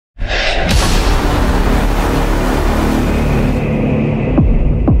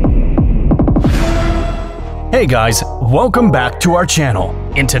Hey guys, welcome back to our channel.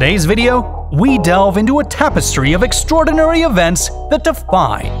 In today's video, we delve into a tapestry of extraordinary events that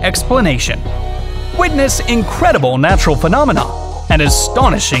defy explanation. Witness incredible natural phenomena and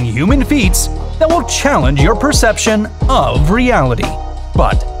astonishing human feats that will challenge your perception of reality.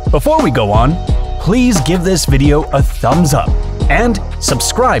 But before we go on, please give this video a thumbs up and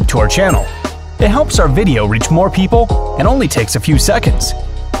subscribe to our channel. It helps our video reach more people and only takes a few seconds.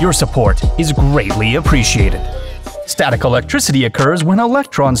 Your support is greatly appreciated. Static electricity occurs when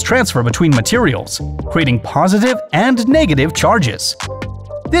electrons transfer between materials, creating positive and negative charges.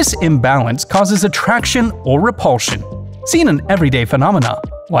 This imbalance causes attraction or repulsion, seen in everyday phenomena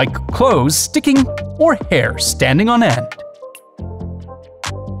like clothes sticking or hair standing on end.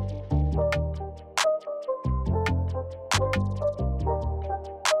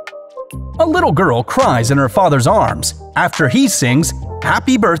 A little girl cries in her father's arms after he sings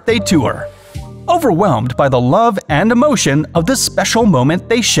 "Happy Birthday" to her, overwhelmed by the love and emotion of the special moment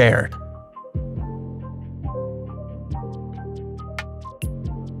they shared.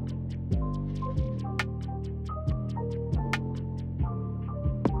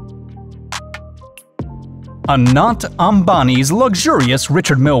 Anant Ambani's luxurious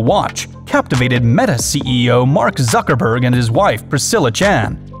Richard Mille watch captivated Meta CEO Mark Zuckerberg and his wife Priscilla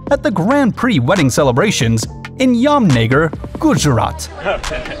Chan at the Grand Prix wedding celebrations in Yamnagar, Gujarat.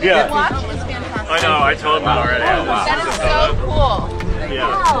 Yeah. The watch was fantastic. I know, I told him already. That is so cool. Yeah.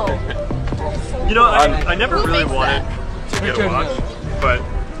 Wow. You know, I never Who really makes wanted to get a watch, but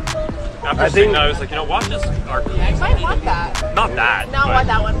after seeing that, I was like, you know, watches are cool. I might want that. Not that. Not but want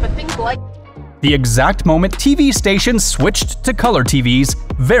that one, but things like. The exact moment TV stations switched to color TVs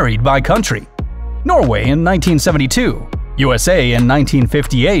varied by country. Norway in 1972, USA in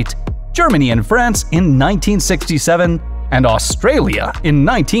 1958, Germany and France in 1967, and Australia in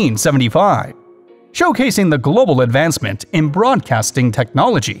 1975, showcasing the global advancement in broadcasting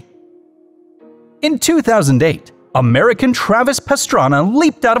technology. In 2008, American Travis Pastrana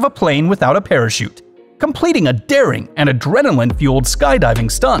leaped out of a plane without a parachute, completing a daring and adrenaline-fueled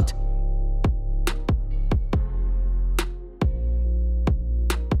skydiving stunt.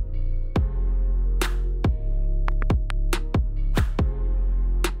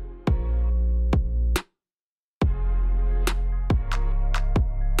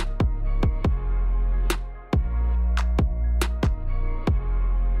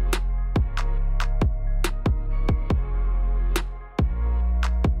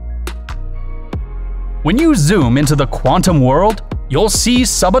 When you zoom into the quantum world, you'll see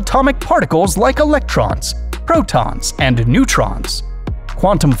subatomic particles like electrons, protons, and neutrons.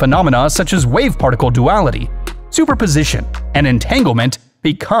 Quantum phenomena such as wave-particle duality, superposition, and entanglement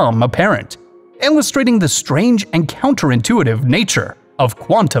become apparent, illustrating the strange and counterintuitive nature of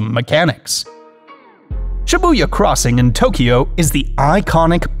quantum mechanics. Shibuya Crossing in Tokyo is the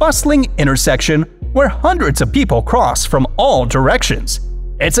iconic, bustling intersection where hundreds of people cross from all directions.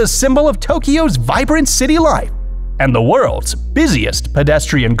 It's a symbol of Tokyo's vibrant city life and the world's busiest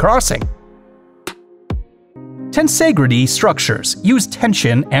pedestrian crossing. Tensegrity structures use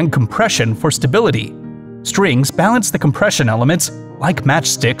tension and compression for stability. Strings balance the compression elements like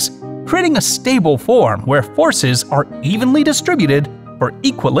matchsticks, creating a stable form where forces are evenly distributed for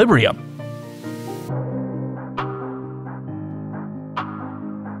equilibrium.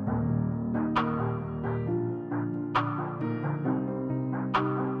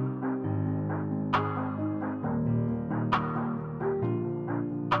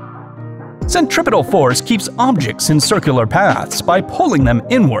 Centripetal force keeps objects in circular paths by pulling them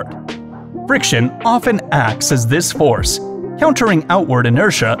inward. Friction often acts as this force, countering outward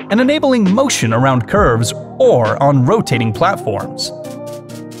inertia and enabling motion around curves or on rotating platforms.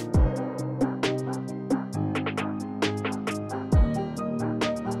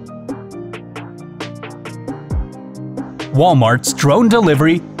 Walmart's drone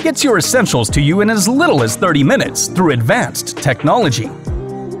delivery gets your essentials to you in as little as 30 minutes through advanced technology.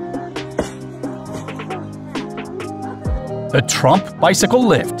 The Trump bicycle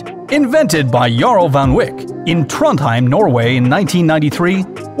lift, invented by Jarl van Wyk in Trondheim, Norway in 1993,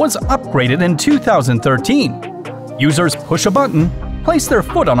 was upgraded in 2013. Users push a button, place their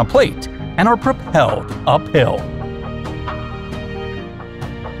foot on a plate, and are propelled uphill.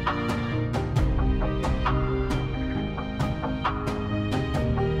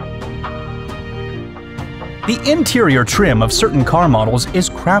 The interior trim of certain car models is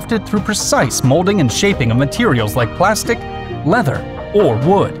crafted through precise molding and shaping of materials like plastic, leather, or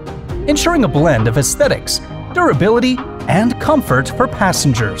wood, ensuring a blend of aesthetics, durability, and comfort for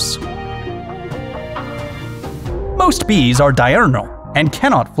passengers. Most bees are diurnal and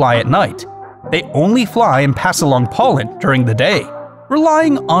cannot fly at night. They only fly and pass along pollen during the day,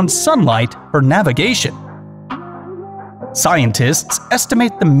 relying on sunlight for navigation. Scientists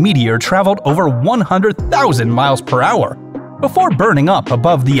estimate the meteor traveled over 100,000 miles per hour before burning up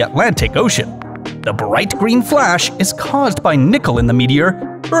above the Atlantic Ocean. The bright green flash is caused by nickel in the meteor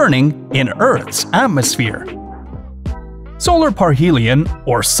burning in Earth's atmosphere. Solar parhelion,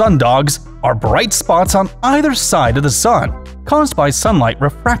 or sundogs, are bright spots on either side of the sun, caused by sunlight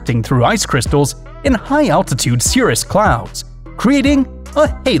refracting through ice crystals in high-altitude cirrus clouds, creating a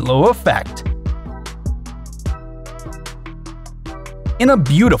halo effect. In a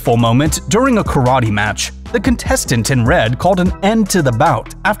beautiful moment during a karate match, the contestant in red called an end to the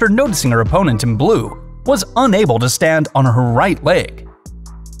bout after noticing her opponent in blue was unable to stand on her right leg.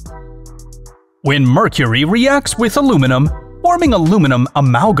 When mercury reacts with aluminum, forming aluminum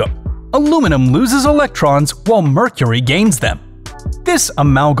amalgam, aluminum loses electrons while mercury gains them. This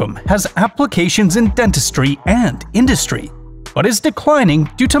amalgam has applications in dentistry and industry, but is declining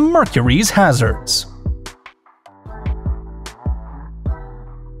due to mercury's hazards.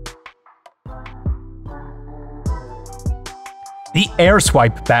 The Air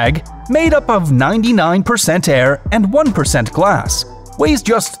Swipe bag, made up of 99% air and 1% glass, weighs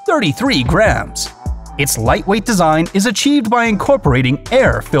just 33 grams. Its lightweight design is achieved by incorporating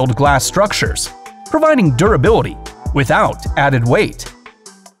air-filled glass structures, providing durability without added weight.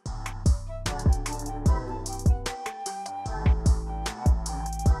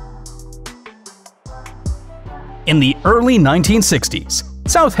 In the early 1960s,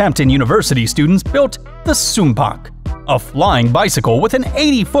 Southampton University students built the Sumpak, a flying bicycle with an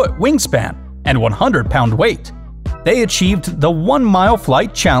 80-foot wingspan and 100-pound weight. They achieved the 1-mile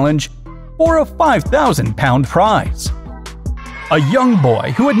flight challenge for a 5,000-pound prize. A young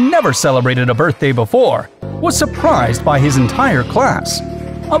boy who had never celebrated a birthday before was surprised by his entire class.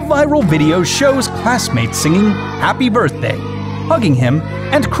 A viral video shows classmates singing "Happy Birthday," hugging him,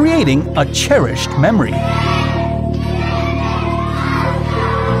 and creating a cherished memory.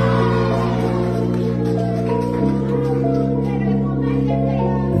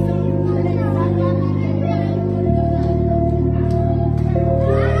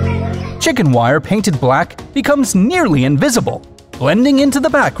 Chicken wire painted black becomes nearly invisible, blending into the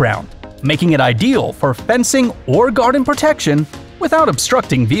background, making it ideal for fencing or garden protection without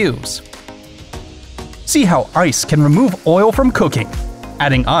obstructing views. See how ice can remove oil from cooking.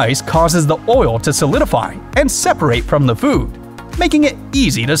 Adding ice causes the oil to solidify and separate from the food, making it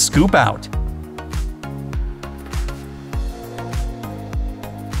easy to scoop out.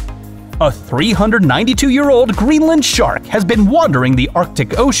 A 392-year-old Greenland shark has been wandering the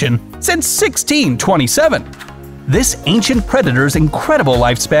Arctic Ocean since 1627. This ancient predator's incredible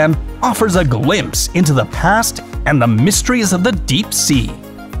lifespan offers a glimpse into the past and the mysteries of the deep sea.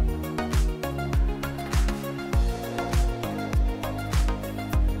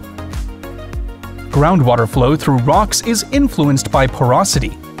 Groundwater flow through rocks is influenced by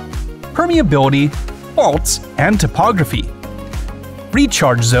porosity, permeability, faults, and topography.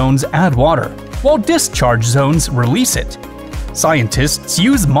 Recharge zones add water, while discharge zones release it. Scientists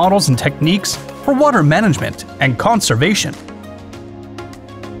use models and techniques for water management and conservation.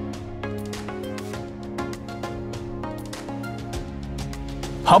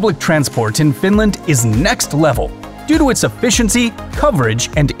 Public transport in Finland is next level due to its efficiency, coverage,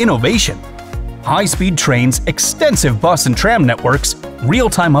 and innovation. High-speed trains, extensive bus and tram networks,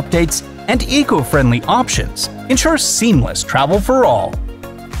 real-time updates, and eco-friendly options ensure seamless travel for all.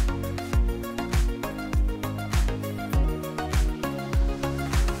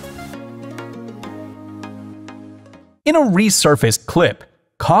 In a resurfaced clip,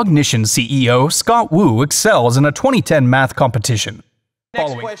 Cognition CEO Scott Wu excels in a 2010 math competition.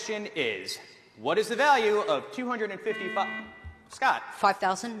 Next question is, what is the value of 255? Scott?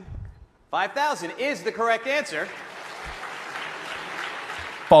 5,000. 5,000 is the correct answer.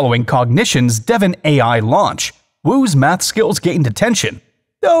 Following Cognition's Devon AI launch, Wu's math skills gained attention,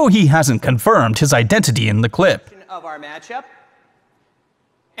 though he hasn't confirmed his identity in the clip. Of our matchup.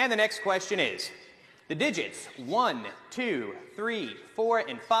 And the next question is, the digits 1, 2, 3, 4,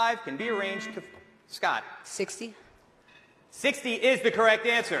 and 5 can be arranged to... Scott? 60. 60 is the correct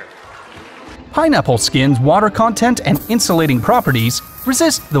answer. Pineapple skin's water content and insulating properties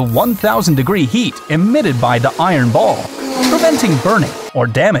resist the 1,000-degree heat emitted by the iron ball, preventing burning or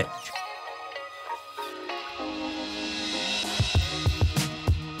damage.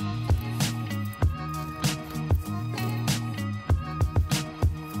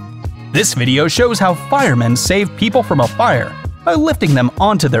 This video shows how firemen save people from a fire by lifting them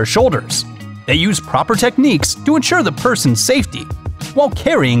onto their shoulders. They use proper techniques to ensure the person's safety, while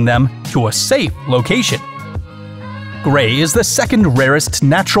carrying them to a safe location. Gray is the second rarest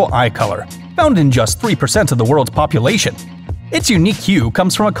natural eye color, found in just 3% of the world's population. Its unique hue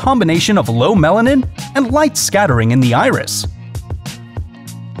comes from a combination of low melanin and light scattering in the iris.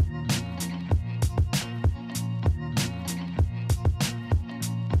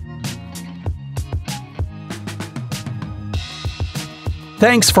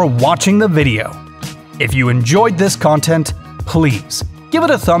 Thanks for watching the video. If you enjoyed this content, please give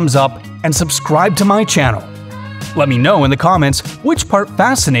it a thumbs up and subscribe to my channel. Let me know in the comments which part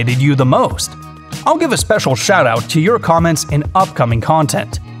fascinated you the most. I'll give a special shout out to your comments in upcoming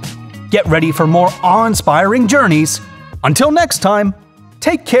content. Get ready for more awe-inspiring journeys. Until next time,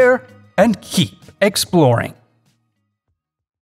 take care and keep exploring.